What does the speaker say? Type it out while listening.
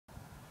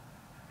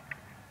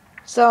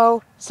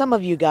So, some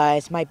of you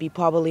guys might be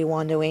probably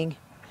wondering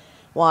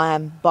why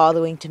I'm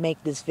bothering to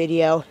make this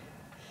video.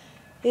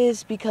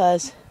 Is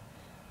because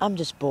I'm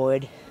just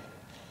bored.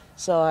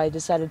 So I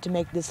decided to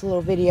make this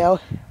little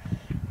video,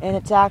 and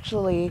it's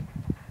actually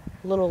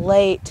a little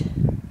late.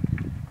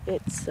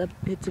 It's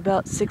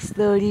about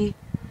 6:30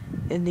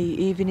 in the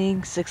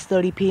evening,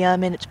 6:30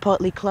 p.m. and it's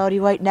partly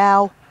cloudy right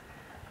now.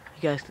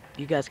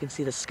 You guys can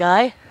see the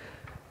sky,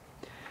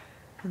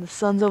 and the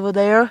sun's over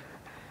there.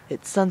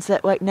 It's sunset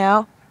right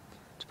now.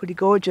 It's pretty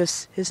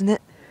gorgeous, isn't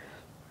it?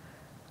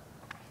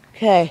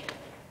 Okay.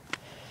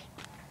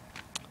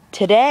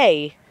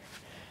 Today,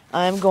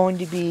 I'm going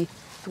to be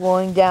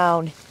throwing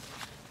down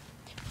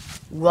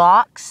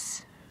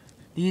rocks.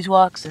 These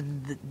rocks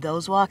and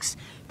those rocks.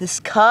 This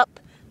cup,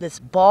 this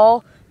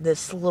ball,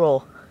 this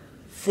little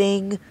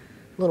thing,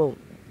 little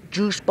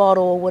juice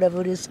bottle or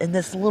whatever it is, and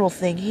this little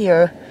thing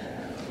here,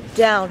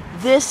 down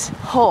this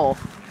hole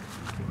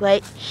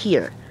right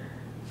here.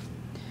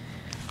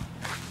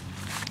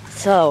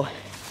 So,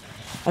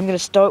 I'm going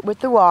to start with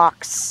the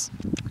rocks.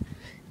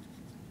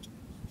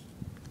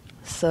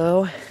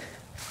 So,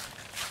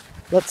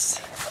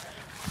 let's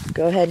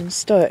go ahead and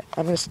start.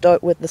 I'm going to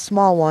start with the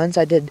small ones.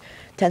 I did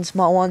 10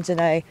 small ones, and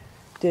I'm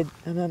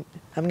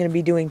going to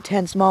be doing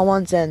 10 small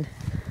ones and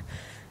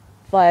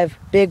 5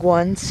 big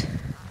ones.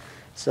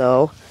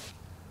 So,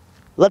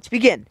 let's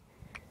begin.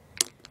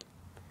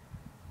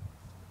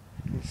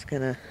 I'm just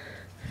going to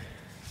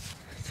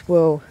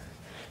throw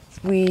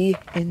 3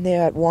 in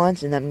there at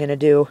once, and I'm going to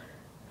do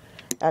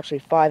actually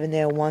 5 in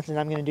there at once, and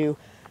I'm going to do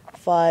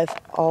 5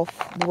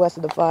 off the rest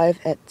of the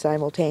 5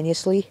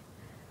 simultaneously.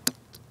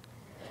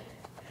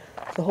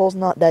 The hole's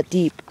not that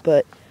deep,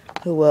 but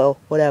oh well,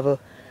 whatever.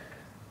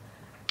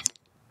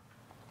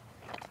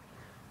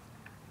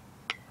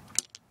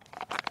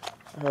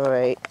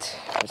 Alright,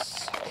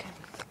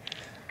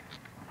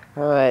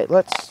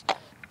 let's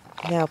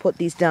now put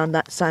these down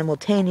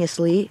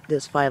simultaneously.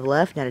 There's 5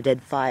 left, and I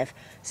did 5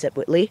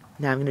 separately.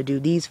 Now I'm going to do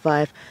these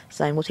 5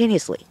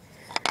 simultaneously.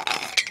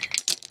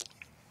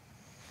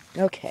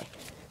 Okay.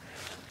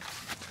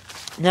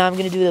 Now I'm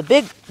going to do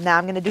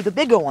the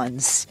bigger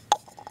ones.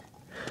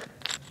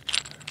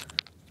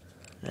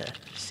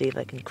 See if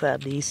I can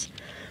grab these.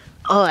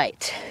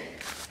 Alright.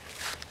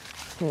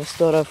 I'm going to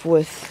start off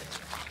with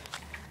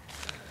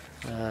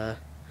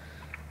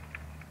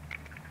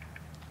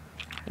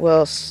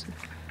well,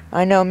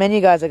 I know many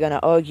guys are going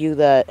to argue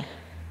that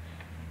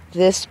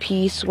this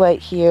piece right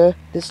here,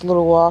 this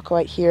little rock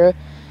right here,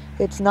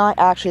 it's not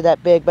actually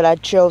that big, but I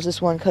chose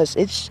this one because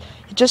it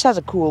just has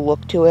a cool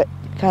look to it.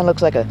 It kind of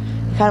looks like it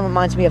kind of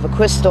reminds me of a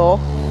crystal.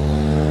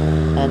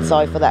 And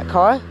sorry for that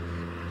car.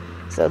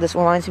 So this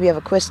reminds me of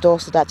a crystal,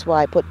 so that's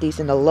why I put these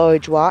in the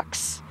large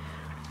rocks.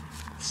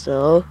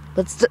 So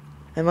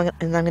and I'm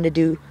going to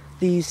do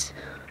these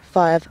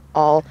 5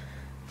 all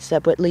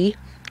separately,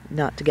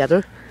 not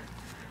together.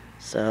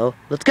 So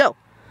let's go.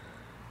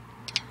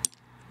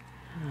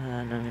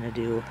 And I'm going to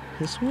do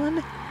this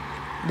one.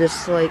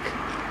 This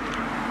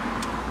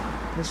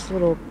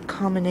little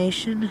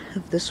combination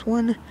of this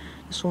one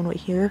right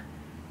here.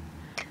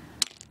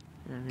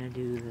 And I'm going to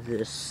do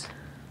this.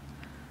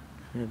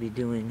 I'm going to be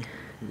doing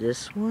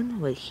this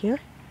one right here.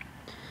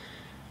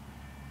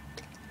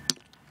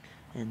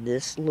 And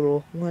this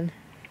little one.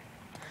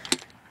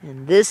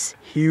 And this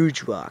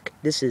huge rock.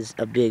 This is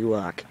a big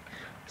rock.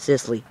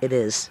 Seriously, it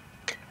is.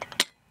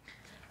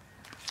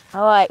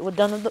 Alright, we're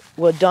done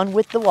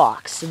with the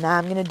rocks. And now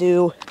I'm going to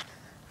do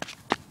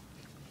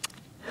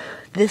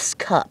this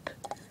cup.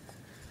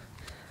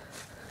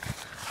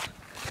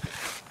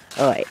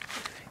 Alright,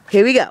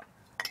 here we go.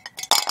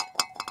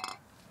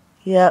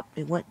 Yep,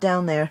 it went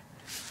down there.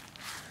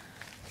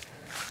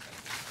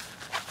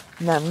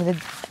 Now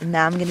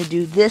I'm gonna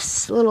do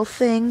this little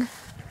thing.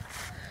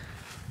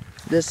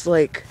 This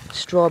like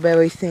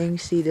strawberry thing.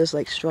 See, there's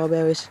like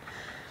strawberries.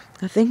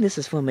 I think this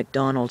is from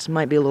McDonald's. It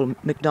might be a little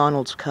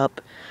McDonald's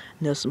cup.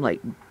 And there's some like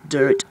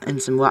dirt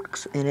and some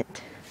rocks in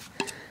it.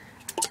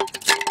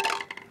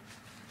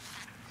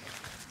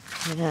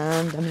 And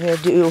I'm gonna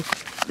do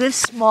this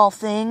small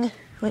thing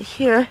right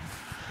here.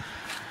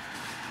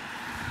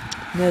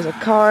 And there's a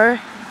car.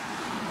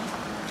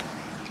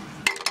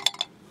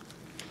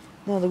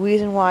 Now the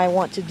reason why I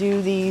want to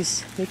do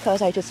these,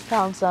 because I just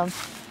found some,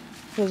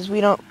 because we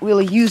don't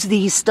really use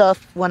these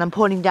stuff when I'm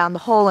putting down the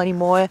hole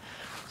anymore.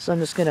 So I'm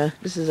just gonna,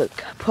 this is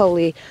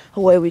probably a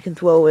way we can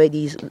throw away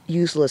these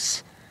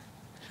useless,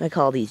 I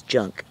call these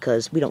junk,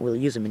 because we don't really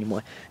use them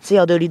anymore. See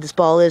how dirty this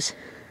ball is?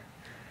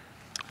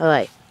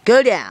 Alright,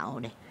 go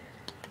down.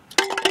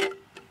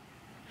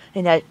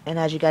 And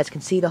as you guys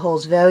can see, the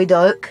hole's very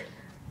dark.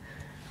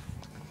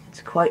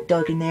 It's quite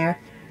dark in there.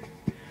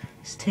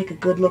 Let's take a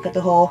good look at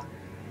the hole.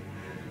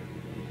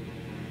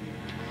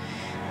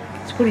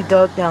 It's pretty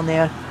dark down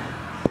there.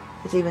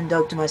 It's even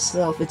dark to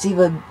myself. It's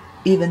even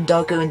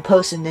darker in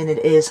person than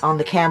it is on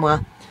the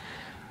camera.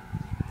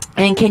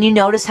 And can you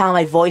notice how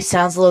my voice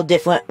sounds a little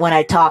different when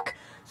I talk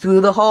through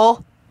the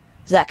hole?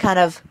 Is that kind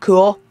of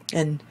cool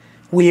and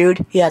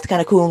weird? Yeah, it's kind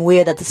of cool and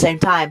weird at the same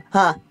time,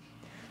 huh?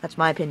 That's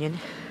my opinion.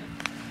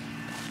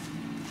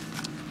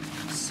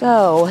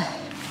 So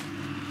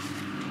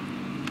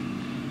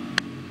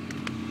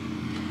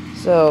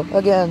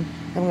again,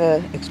 I'm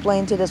gonna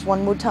explain to this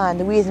one more time.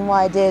 The reason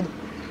why I did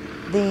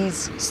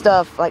these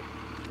stuff, like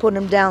putting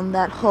them down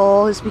that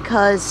hole, is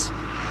because,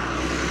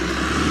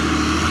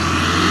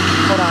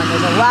 hold on,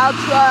 there's a loud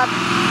truck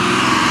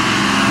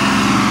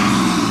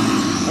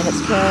and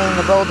it's carrying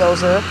a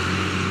bulldozer.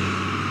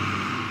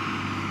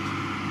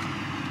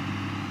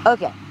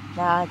 Okay,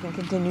 now I can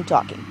continue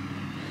talking.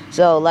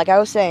 So, like I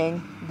was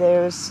saying,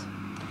 there's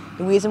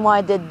the reason why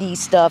I did these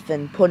stuff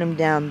and put them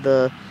down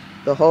the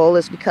hole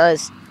is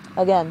because,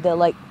 again, they're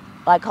like,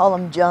 I call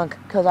them junk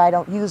because I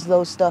don't use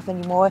those stuff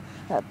anymore.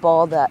 That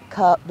ball, that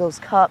cup, those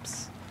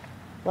cups,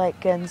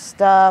 like, and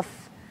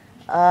stuff.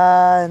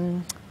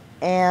 And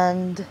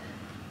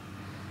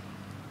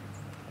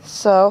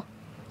so,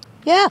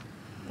 yeah,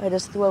 I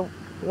just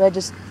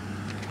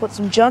put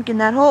some junk in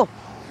that hole.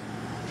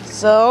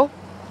 So,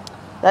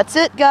 that's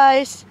it,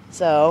 guys.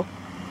 So,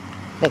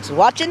 thanks for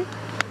watching,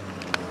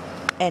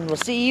 and we'll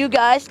see you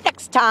guys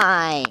next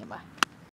time.